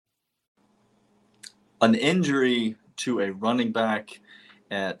an injury to a running back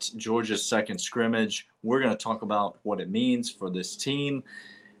at Georgia's second scrimmage. We're going to talk about what it means for this team.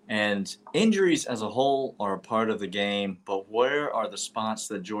 And injuries as a whole are a part of the game, but where are the spots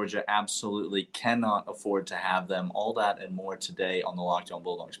that Georgia absolutely cannot afford to have them? All that and more today on the Locked On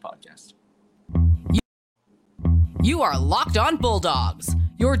Bulldogs podcast. You are Locked On Bulldogs,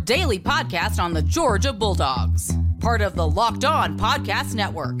 your daily podcast on the Georgia Bulldogs, part of the Locked On Podcast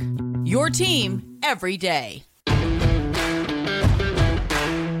Network, your team every day.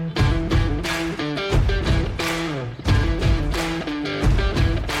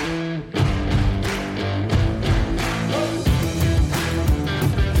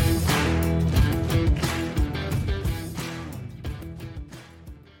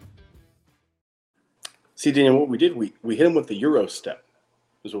 See, Daniel, what we did, we hit him with the Euro step,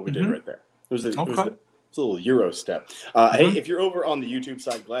 is what we did right there. It was a little Euro step. Hey, if you're over on the YouTube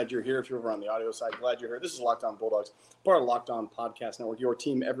side, glad you're here. If you're over on the audio side, glad you're here. This is Locked On Bulldogs, part of Locked On Podcast Network, your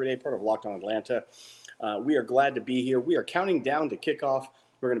team every day, part of Locked On Atlanta. We are glad to be here. We are counting down to kickoff.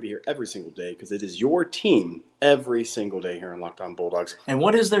 We're going to be here every single day because it is your team every single day here on Locked On Bulldogs. And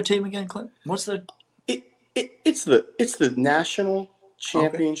what is their team again, Clint? What's the? It's the national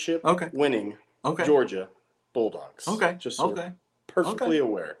championship winning. Okay. Georgia Bulldogs. Okay. Just so perfectly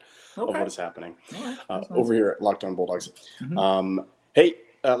aware of what is happening over here at Locked On Bulldogs. Hey,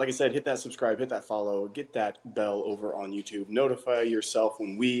 like I said, hit that subscribe, hit that follow, get that bell over on YouTube. Notify yourself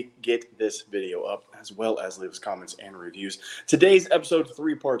when we get this video up, as well as leave us comments and reviews. Today's episode,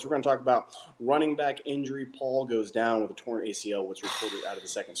 3 parts. We're going to talk about running back injury. Paul goes down with a torn ACL, which reported out of the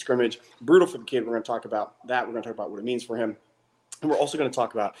second scrimmage. Brutal for the kid. We're going to talk about that. We're going to talk about what it means for him. And we're also going to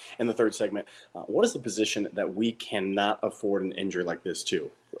talk about, in the third segment, what is the position that we cannot afford an injury like this to?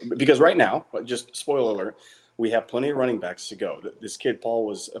 Because right now, just spoiler alert, we have plenty of running backs to go. This kid, Paul,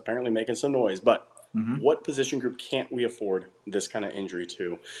 was apparently making some noise. But what position group can't we afford this kind of injury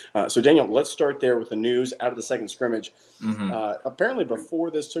to? So, Daniel, let's start there with the news out of the second scrimmage. Apparently,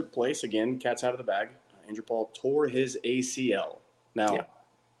 before this took place, again, cat's out of the bag, Andrew Paul tore his ACL. Now,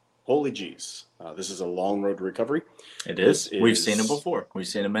 holy jeez. This is a long road to recovery. It is. We've seen it before. We've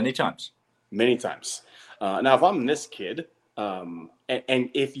seen it many times. Many times. Now, if I'm this kid, and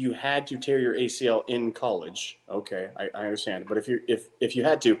if you had to tear your ACL in college, okay, I understand. But if you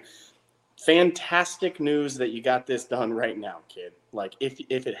had to, fantastic news that you got this done right now, kid. Like, if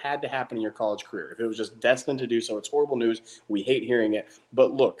it had to happen in your college career, if it was just destined to do so, it's horrible news. We hate hearing it.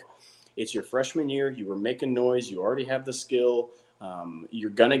 But look, it's your freshman year. You were making noise. You already have the skill.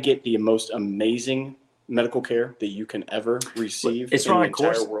 You're going to get the most amazing medical care that you can ever receive in the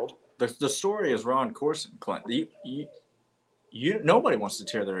entire world. The story is Ron Corson, Clint. Nobody wants to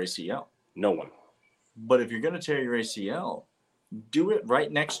tear their ACL. No one. But if you're going to tear your ACL, do it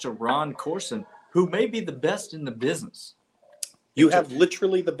right next to Ron Corson, who may be the best in the business. You have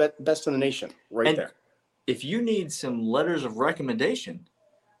literally the best in the nation there. If you need some letters of recommendation,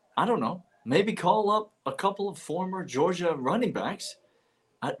 I don't know. Maybe call up a couple of former Georgia running backs.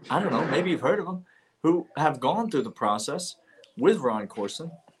 I don't know. Maybe you've heard of them who have gone through the process with Ron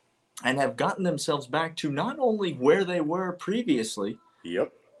Corson and have gotten themselves back to not only where they were previously,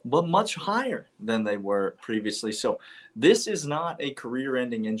 but much higher than they were previously. So this is not a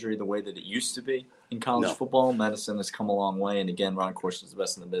career-ending injury the way that it used to be in college football. Medicine has come a long way. And again, Ron Corson is the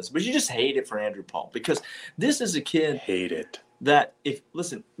best in the business. But you just hate it for Andrew Paul because this is a kid. Hate it. That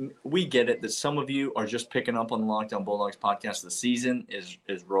listen, we get it that some of you are just picking up on the Locked On Bulldogs podcast. The season is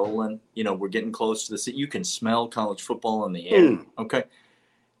rolling. You know, we're getting close to the season. You can smell college football in the air. Okay.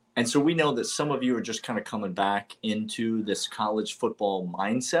 And so we know that some of you are just kind of coming back into this college football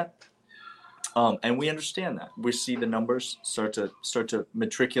mindset. And we understand that. We see the numbers start to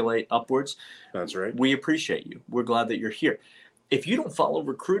matriculate upwards. That's right. We appreciate you. We're glad that you're here. If you don't follow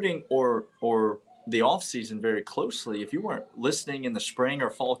recruiting or the off season very closely, if you weren't listening in the spring or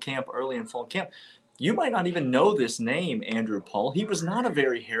fall camp, early in fall camp, you might not even know this name, Andrew Paul. He was not a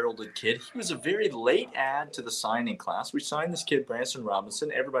very heralded kid. He was a very late add to the signing class. We signed this kid, Branson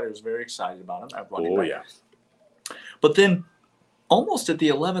Robinson. Everybody was very excited about him at running back. But then almost at the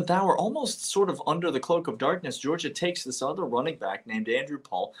 11th hour, almost sort of under the cloak of darkness, Georgia takes this other running back named Andrew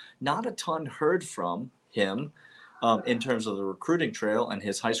Paul. Not a ton heard from him in terms of the recruiting trail and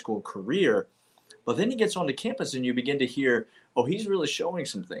his high school career. But then he gets onto campus and you begin to hear, oh, he's really showing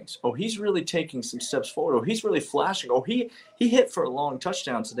some things. Oh, he's really taking some steps forward. Oh, he's really flashing. Oh, he hit for a long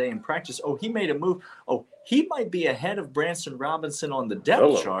touchdown today in practice. Oh, he made a move. Oh, he might be ahead of Branson Robinson on the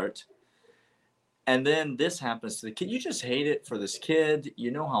depth chart. And then this happens to the kid. You just hate it for this kid.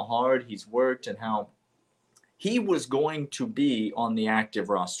 You know how hard he's worked and how he was going to be on the active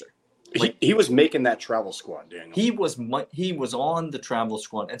roster. Like, he was making that travel squad, Daniel. He was on the travel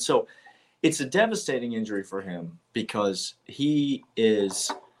squad, and so it's a devastating injury for him because he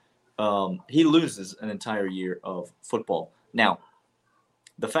loses an entire year of football. Now,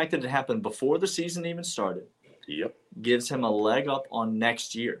 the fact that it happened before the season even started, gives him a leg up on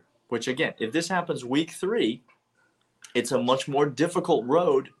next year. Which again, if this happens week 3, it's a much more difficult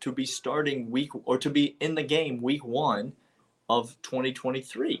road to be starting to be in the game week 1 of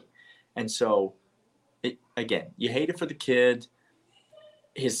 2023. And so, again, you hate it for the kid.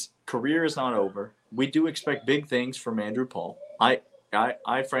 His career is not over. We do expect big things from Andrew Paul. I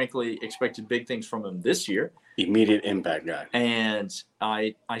frankly expected big things from him this year. Immediate impact guy. And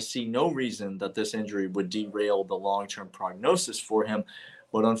I see no reason that this injury would derail the long-term prognosis for him.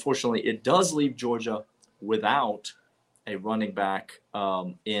 But unfortunately, it does leave Georgia without a running back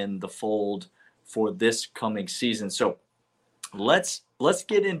in the fold for this coming season. So let's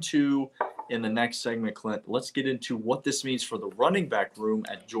get into, in the next segment, Clint, let's get into what this means for the running back room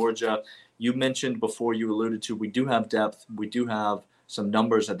at Georgia. You mentioned before, you alluded to, we do have depth. We do have some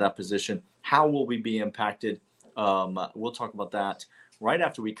numbers at that position. How will we be impacted? We'll talk about that right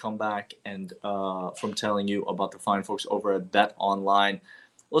after we come back and from telling you about the fine folks over at Bet Online.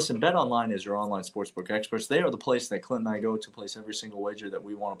 Listen, Bet Online is your online sportsbook experts. They are the place that Clint and I go to place every single wager that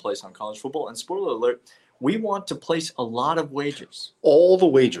we want to place on college football. And spoiler alert, we want to place a lot of wagers. All the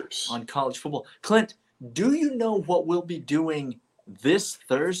wagers. On college football. Clint, do you know what we'll be doing this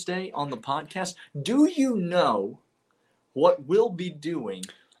Thursday on the podcast? Do you know what we'll be doing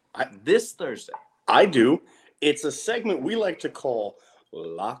this Thursday? I do. It's a segment we like to call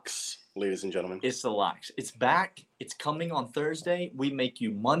Locks, ladies and gentlemen. It's the Locks. It's back. It's coming on Thursday. We make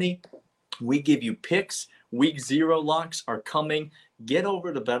you money. We give you picks. Week 0 locks are coming. Get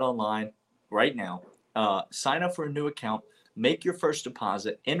over to Bet Online right now. Sign up for a new account. Make your first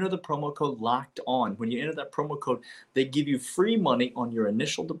deposit. Enter the promo code Locked On. When you enter that promo code, they give you free money on your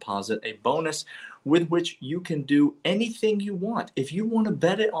initial deposit, a bonus with which you can do anything you want. If you want to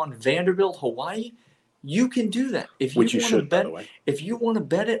bet it on Vanderbilt, Hawaii, you can do that. If you If you want to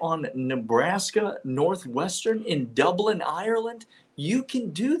bet it on Nebraska Northwestern in Dublin, Ireland, you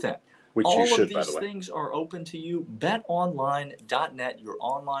can do that. All of these things are open to you. BetOnline.net, your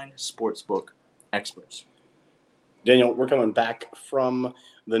online sportsbook experts. Daniel, we're coming back from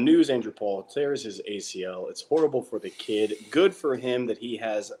the news. Andrew Paul tears his ACL. It's horrible for the kid. Good for him that he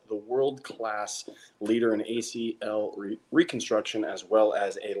has the world-class leader in ACL reconstruction, as well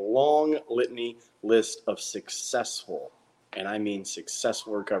as a long litany list of successful, and I mean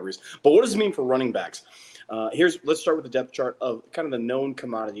successful, recoveries. But what does it mean for running backs? Let's start with the depth chart of kind of the known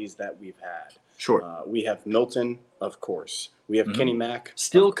commodities that we've had. Sure. We have Milton, of course. We have Kenny Mack.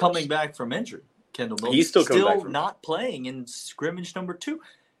 Still coming back from injury. Kendall Milton. He's still not playing in scrimmage number 2.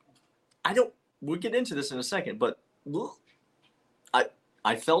 We'll get into this in a second, but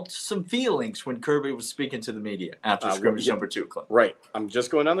I felt some feelings when Kirby was speaking to the media after scrimmage number 2. Clint. Right. I'm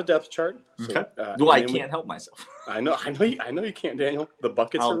just going down the depth chart. So, okay. I can't help myself. I know you can't, Daniel. The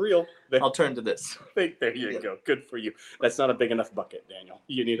buckets are real. I'll turn to this. There you go. Good for you. That's not a big enough bucket, Daniel.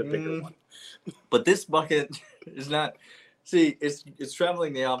 You need a bigger one. But this bucket is not. See, it's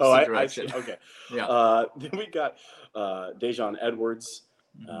traveling the opposite direction. I see. Okay. Yeah. Then we got Dejon Edwards,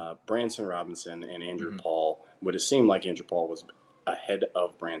 Branson Robinson, and Andrew Paul. Would have seemed like Andrew Paul was ahead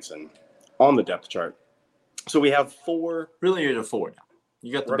of Branson on the depth chart. So we have 4. Really, you're to 4 now.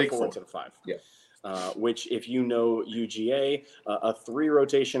 You got the big 4 to the 5. Yeah. Which, if you know UGA, a 3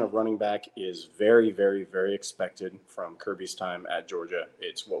 rotation of running back is very, very, very expected from Kirby's time at Georgia.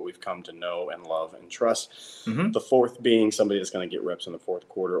 It's what we've come to know and love and trust. The 4th being somebody that's going to get reps in the 4th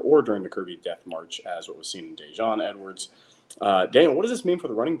quarter or during the Kirby death march, as what was seen in Dejon Edwards. Daniel, what does this mean for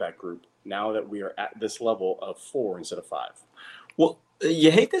the running back group now that we are at this level of 4 instead of 5? Well,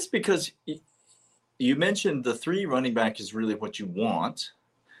 you hate this because you mentioned the 3 running back is really what you want,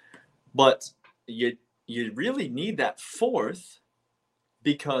 but you really need that 4th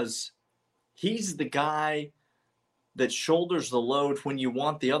because he's the guy that shoulders the load when you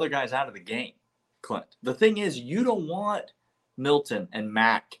want the other guys out of the game, Clint. The thing is, you don't want Milton and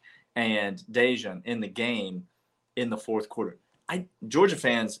Mack and Dejan in the game in the 4th quarter. Georgia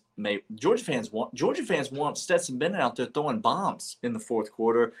fans want Stetson Bennett out there throwing bombs in the 4th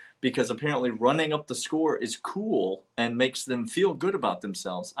quarter because apparently running up the score is cool and makes them feel good about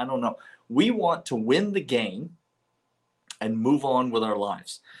themselves. I don't know. We want to win the game and move on with our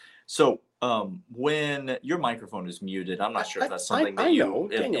lives. So when your microphone is muted, I'm not sure if that's something that you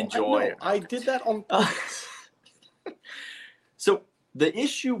enjoy. I did that on purpose. So the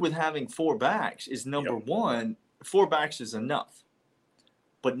issue with having 4 backs is number 1, 4 backs is enough.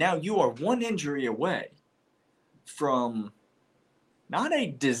 But now you are one injury away from not a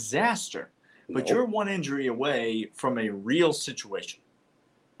disaster, but you're one injury away from a real situation.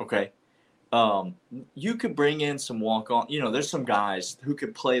 Okay? You could bring in some walk-on. There's some guys who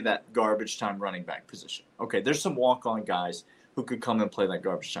could play that garbage time running back position. Okay, there's some walk-on guys who could come and play that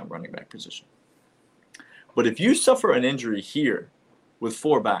garbage time running back position. But if you suffer an injury here with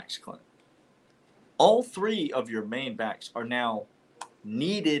 4 backs, Clint, all 3 of your main backs are now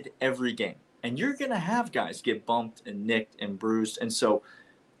needed every game. And you're going to have guys get bumped and nicked and bruised. And so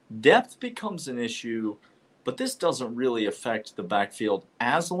depth becomes an issue, but this doesn't really affect the backfield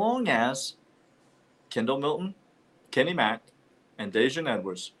as long as Kendall Milton, Kenny Mack, and Daijun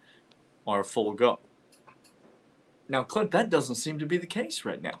Edwards are full go. Now, Clint, that doesn't seem to be the case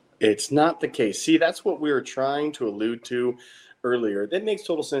right now. It's not the case. See, that's what we were trying to allude to earlier. That makes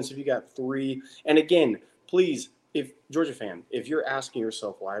total sense if you got 3. And again, please, if Georgia fan, if you're asking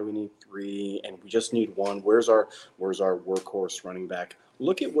yourself why we need 3 and we just need 1, where's our workhorse running back?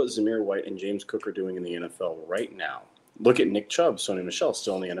 Look at what Zamir White and James Cook are doing in the NFL right now. Look at Nick Chubb, Sony Michel,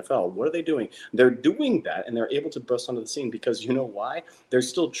 still in the NFL. What are they doing? They're doing that, and they're able to bust onto the scene because you know why? There's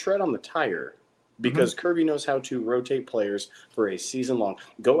still tread on the tire. Because Kirby knows how to rotate players for a season long.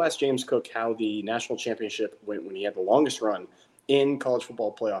 Go ask James Cook how the national championship, when he had the longest run in college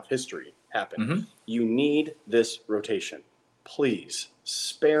football playoff history, happened. You need this rotation. Please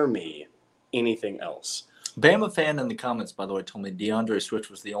spare me anything else. Bama fan in the comments, by the way, told me DeAndre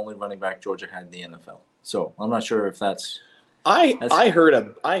Swift was the only running back Georgia had in the NFL. So I'm not sure if that's. I heard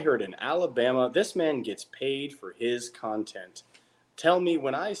in Alabama, this man gets paid for his content. Tell me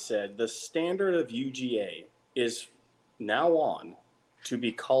when I said the standard of UGA is now on to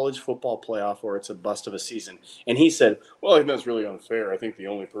be college football playoff or it's a bust of a season. And he said, well, I think that's really unfair. I think the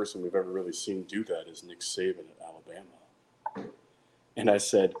only person we've ever really seen do that is Nick Saban at Alabama. And I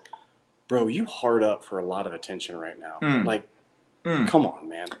said, bro, you hard up for a lot of attention right now. Come on,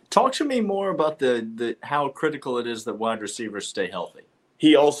 man. Talk to me more about the how critical it is that wide receivers stay healthy.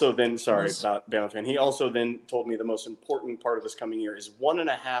 He also then, about Bama fan, he also then told me the most important part of this coming year is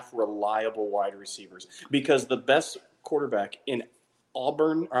 1.5 reliable wide receivers because the best quarterback in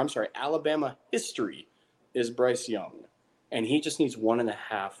Alabama history is Bryce Young. And he just needs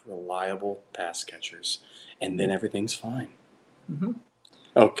 1.5 reliable pass catchers. And then everything's fine.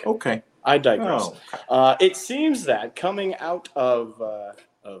 Okay. I digress. It seems that coming out of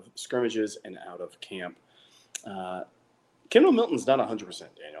scrimmages and out of camp, Kendall Milton's not 100%,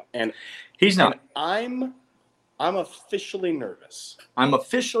 Daniel, and he's not. And I'm officially nervous. I'm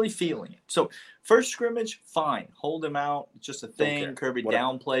officially feeling it. So first scrimmage, fine, hold him out. It's just a thing. Kirby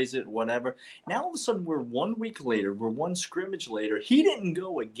downplays it, whatever. Now all of a sudden we're 1 week later. We're 1 scrimmage later. He didn't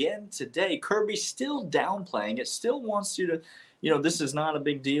go again today. Kirby's still downplaying it. Still wants you to, this is not a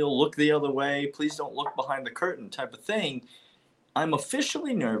big deal. Look the other way. Please don't look behind the curtain type of thing. I'm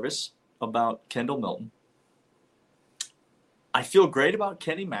officially nervous about Kendall Milton. I feel great about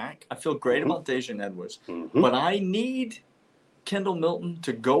Kenny Mack. I feel great about Daijun Edwards. But I need Kendall Milton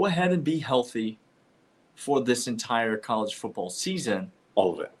to go ahead and be healthy for this entire college football season.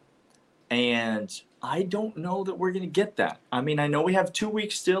 All of it. And I don't know that we're going to get that. I mean, I know we have 2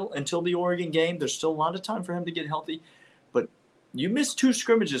 weeks still until the Oregon game. There's still a lot of time for him to get healthy. But you missed 2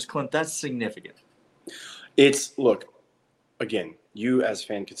 scrimmages, Clint. That's significant. Look, again, you as a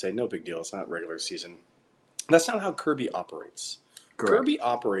fan could say, no big deal. It's not regular season. That's not how Kirby operates. Correct. Kirby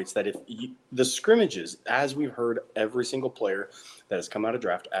operates that if the scrimmages, as we've heard every single player that has come out of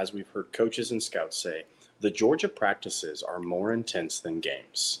draft, as we've heard coaches and scouts say, the Georgia practices are more intense than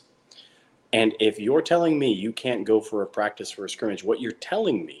games. And if you're telling me you can't go for a practice for a scrimmage, what you're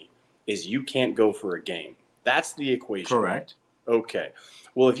telling me is you can't go for a game. That's the equation. Correct. Okay.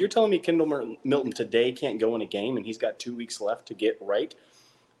 Well, if you're telling me Kendall Milton today can't go in a game and he's got 2 weeks left to get right,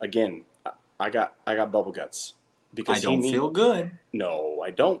 again, I got bubble guts because I don't feel good. No, I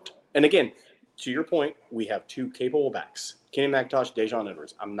don't. And again, to your point, we have 2 capable backs: Kenny McIntosh, Daijun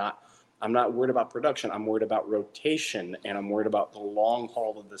Edwards. I'm not worried about production. I'm worried about rotation, and I'm worried about the long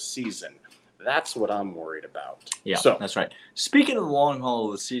haul of the season. That's what I'm worried about. Yeah, that's right. Speaking of the long haul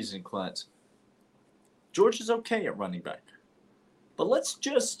of the season, Clint, Georgia's okay at running back, but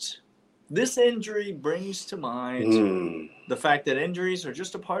this injury brings to mind the fact that injuries are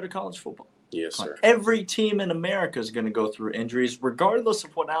just a part of college football. Yes, sir. Every team in America is going to go through injuries, regardless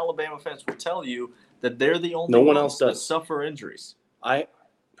of what Alabama fans will tell you, that they're the only ones that suffer injuries. I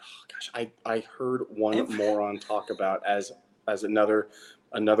heard one moron talk about as another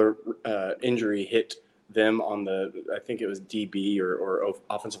injury hit them on I think it was DB or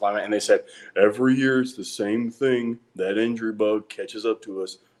offensive lineman, and they said every year it's the same thing. That injury bug catches up to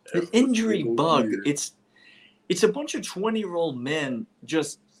us. The injury bug, it's a bunch of 20-year-old men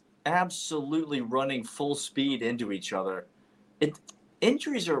just absolutely running full speed into each other.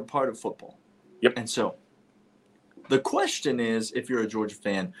 Injuries are a part of football. Yep. And so the question is, if you're a Georgia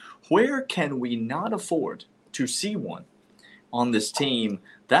fan, where can we not afford to see one on this team?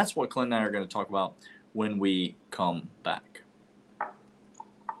 That's what Clint and I are going to talk about when we come back.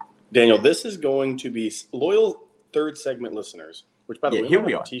 Daniel, this is going to be loyal third segment listeners, which, by the way, here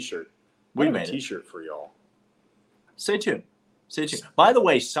we are. A T-shirt. We made made a T-shirt for y'all. Stay tuned. By the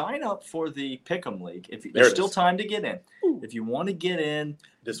way, sign up for the Pick'em League. There's still time to get in. Ooh. If you want to get in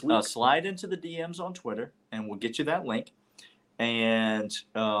this week, slide into the DMs on Twitter, and we'll get you that link. And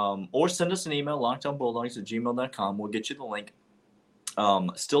or send us an email, lockedonbulldogs@gmail.com. We'll get you the link.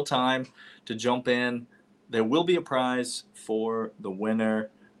 Still time to jump in. There will be a prize for the winner.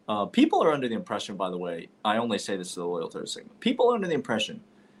 People are under the impression, by the way, I only say this to the loyal third segment. People are under the impression,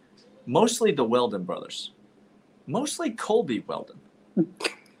 mostly the Weldon brothers, mostly Colby Weldon,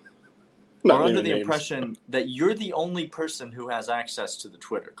 are under the impression that you're the only person who has access to the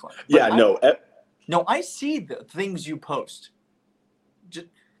Twitter, Clint. Yeah, no, I see the things you post.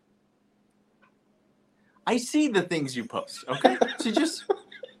 I see the things you post, okay? So just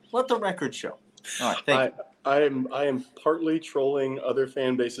let the record show. All right, thank you. I am partly trolling other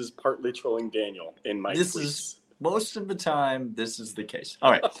fan bases, partly trolling Daniel in my tweets. Most of the time, this is the case.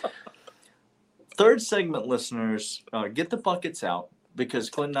 All right. Third segment listeners, get the buckets out because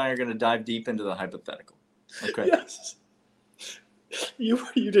Clint and I are going to dive deep into the hypothetical. Okay? Yes. You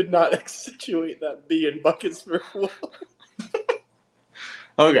did not accentuate that B in buckets very well.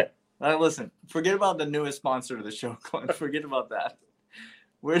 Okay. Listen, forget about the newest sponsor to the show, Clint. Forget about that.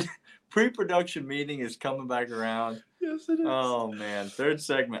 Pre-production meeting is coming back around. Yes, it is. Oh, man. Third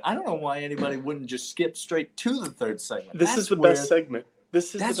segment. I don't know why anybody wouldn't just skip straight to the third segment. This is the best segment.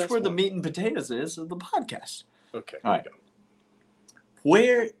 That's where the meat and potatoes is of the podcast. Okay. All right.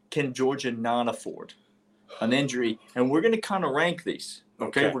 Where can Georgia not afford an injury? And we're going to kind of rank these.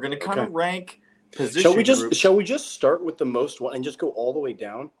 Okay? We're going to kind of rank position groups. Shall we just start with the most one and just go all the way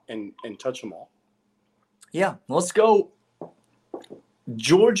down and touch them all? Yeah. Let's go.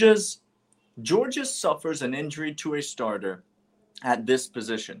 Georgia suffers an injury to a starter at this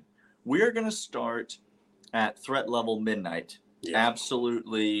position. We are going to start at threat level midnight. Yeah.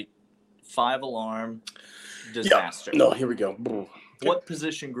 Absolutely 5-alarm disaster. Yeah. No, here we go. What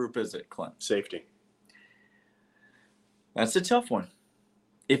position group is it, Clint? Safety. That's a tough one.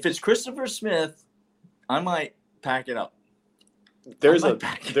 If it's Christopher Smith, I might pack it up. There's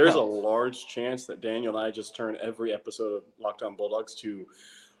a large chance that Daniel and I just turn every episode of Locked On Bulldogs to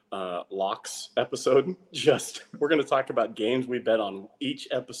Locks episode. We're going to talk about games we bet on. Each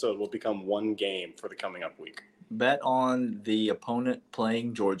episode will become one game for the coming up week. Bet on the opponent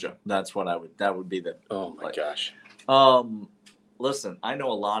playing Georgia. That's what that would be the. Oh my gosh. Listen, I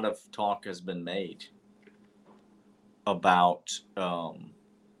know a lot of talk has been made about.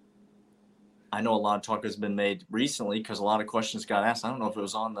 I know a lot of talk has been made recently because a lot of questions got asked. I don't know if it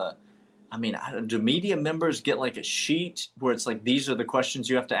was on the. I mean, do media members get like a sheet where it's like these are the questions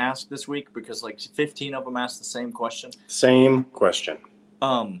you have to ask this week because like 15 of them asked the same question? Same question.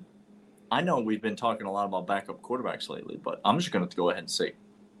 I know we've been talking a lot about backup quarterbacks lately, but I'm just going to go ahead and say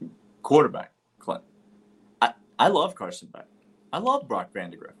quarterback, Clint. I love Carson Beck. I love Brock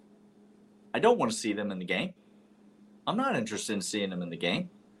Vandagriff. I don't want to see them in the game. I'm not interested in seeing them in the game.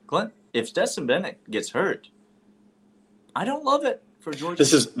 Clint, if Stetson Bennett gets hurt, I don't love it for Georgia.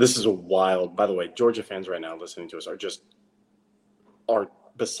 This is a wild. By the way, Georgia fans right now listening to us are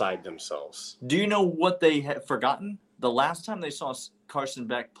beside themselves. Do you know what they have forgotten? The last time they saw Carson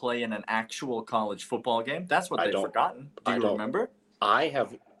Beck play in an actual college football game, that's what they've forgotten. Do you remember? I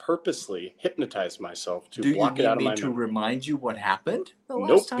have purposely hypnotized myself to block it out of my memory. Do you need me to remind you what happened the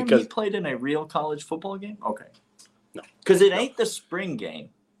last time he played in a real college football game? Okay. No. Because it ain't the spring game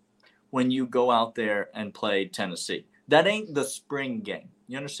when you go out there and play Tennessee. That ain't the spring game.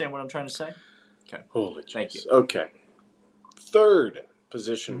 You understand what I'm trying to say? Okay. Holy Thank you. Okay. Third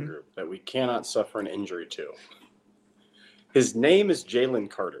position group that we cannot suffer an injury to. His name is Jalen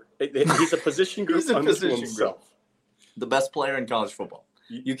Carter. He's a position group unto himself. The best player in college football.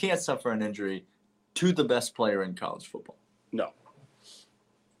 You can't suffer an injury to the best player in college football. No.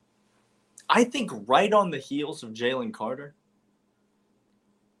 I think right on the heels of Jalen Carter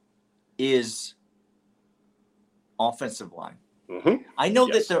is offensive line. Mm-hmm. I know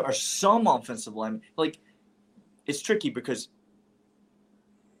that there are some offensive linemen. Like, it's tricky because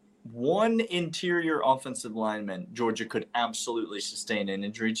one interior offensive lineman Georgia could absolutely sustain an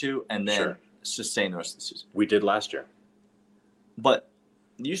injury to and then sustain the rest of the season. We did last year. But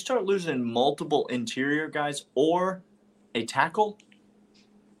you start losing multiple interior guys or a tackle,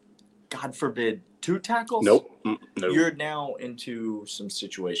 God forbid, 2 tackles. Nope. You're now into some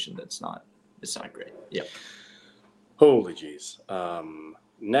situation it's not great. Yep. Holy jeez.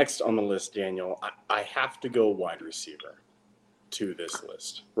 Next on the list, Daniel, I have to go wide receiver to this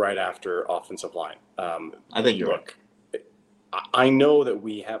list right after offensive line. I think you're right. I know that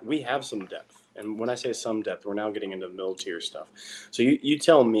we have some depth, and when I say some depth, we're now getting into the middle tier stuff. So you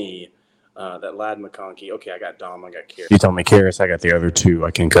tell me that Ladd McConkey. Okay, I got Dom, I got Karras. You tell me Karras, I got the other 2.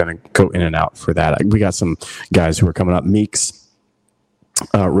 I can kind of go in and out for that. We got some guys who are coming up: Meeks,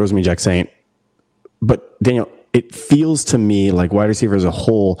 Rosemary-Jacksaint. But Daniel, it feels to me like wide receiver as a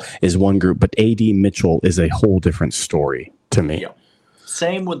whole is one group, but A.D. Mitchell is a whole different story to me. Yeah.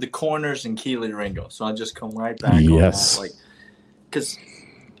 Same with the corners and Keely Ringo. So I'll just come right back on that. Because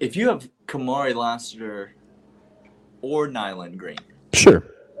if you have Kamari Lassiter or Nyland Green, sure,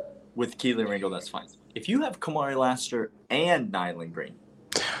 with Keely Ringo, that's fine. If you have Kamari Lassiter and Nyland Green,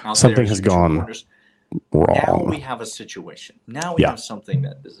 something has gone wrong. Now we have a situation. Now we have something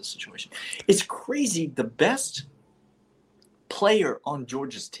that is a situation. It's crazy. The best player on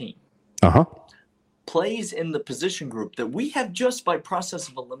Georgia's team plays in the position group that we have just by process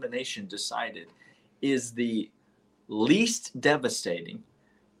of elimination decided is the least devastating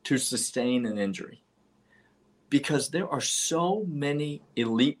to sustain an injury. Because there are so many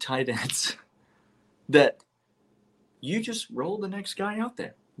elite tight ends that you just roll the next guy out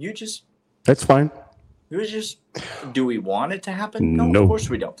there. That's fine. Do we want it to happen? No, of course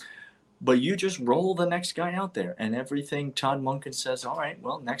we don't. But you just roll the next guy out there, and everything Todd Monken says, all right,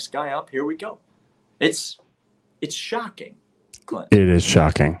 well, next guy up, here we go. It's shocking, Clint. It is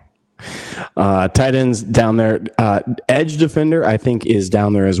shocking. Tight ends down there. Edge defender, I think, is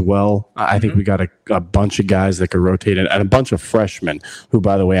down there as well. I think we got a bunch of guys that could rotate in, and a bunch of freshmen who,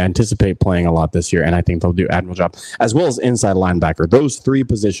 by the way, I anticipate playing a lot this year, and I think they'll do an admirable job, as well as inside linebacker. Those 3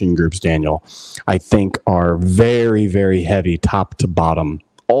 position groups, Daniel, I think are very, very heavy top to bottom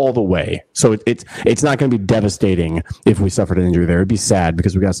all the way. So it's not going to be devastating if we suffered an injury there. It'd be sad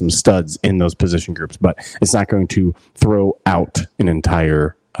because we got some studs in those position groups, but it's not going to throw out an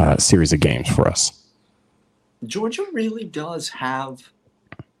entire series of games for us. Georgia really does have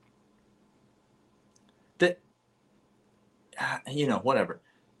that, whatever.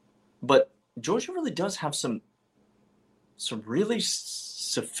 But Georgia really does have some really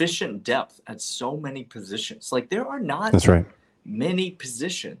sufficient depth at so many positions. Like there are not many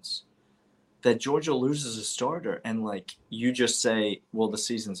positions that Georgia loses a starter and like you just say, well, the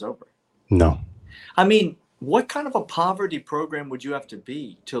season's over. No. I mean, what kind of a poverty program would you have to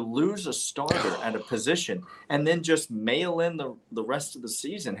be to lose a starter at a position and then just mail in the rest of the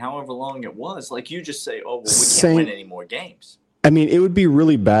season, however long it was? Like you just say, oh, well, we can't win any more games. I mean, it would be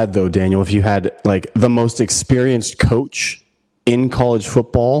really bad, though, Daniel, if you had like the most experienced coach in college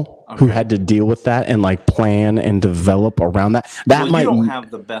football who had to deal with that and like plan and develop around that. You don't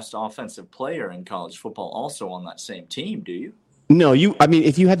have the best offensive player in college football also on that same team, do you? No,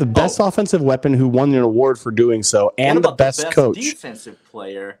 if you had the best offensive weapon who won an award for doing so and the best coach. Defensive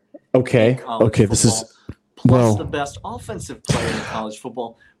player. Okay. This is plus the best offensive player in college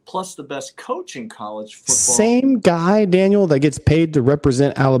football, plus the best coach in college football. Same guy, Daniel, that gets paid to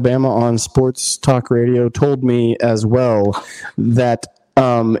represent Alabama on sports talk radio told me as well that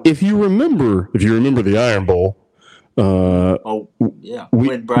if you remember the Iron Bowl.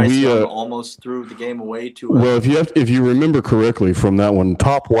 When Bryce Young almost threw the game away to. Well, if you remember correctly from that one,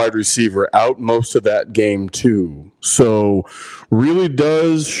 top wide receiver out most of that game too. So, really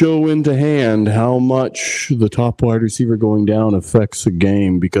does show into hand how much the top wide receiver going down affects the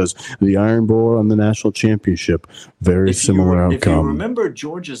game because the Iron Bowl and the national championship very similar outcome. If you remember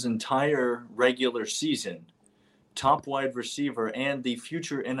Georgia's entire regular season. Top wide receiver and the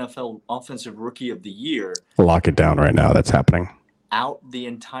future NFL Offensive Rookie of the Year. Lock it down right now. That's happening. Out the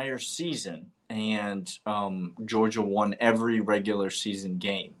entire season, and Georgia won every regular season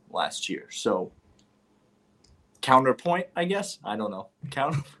game last year. So, counterpoint, I guess. I don't know.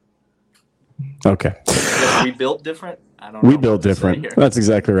 Okay. We built different. I don't know. We built different. That's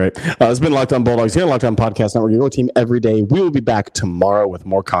exactly right. It's been Locked On Bulldogs here on Locked On Podcast Network. Your team every day. We will be back tomorrow with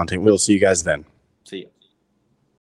more content. We'll see you guys then.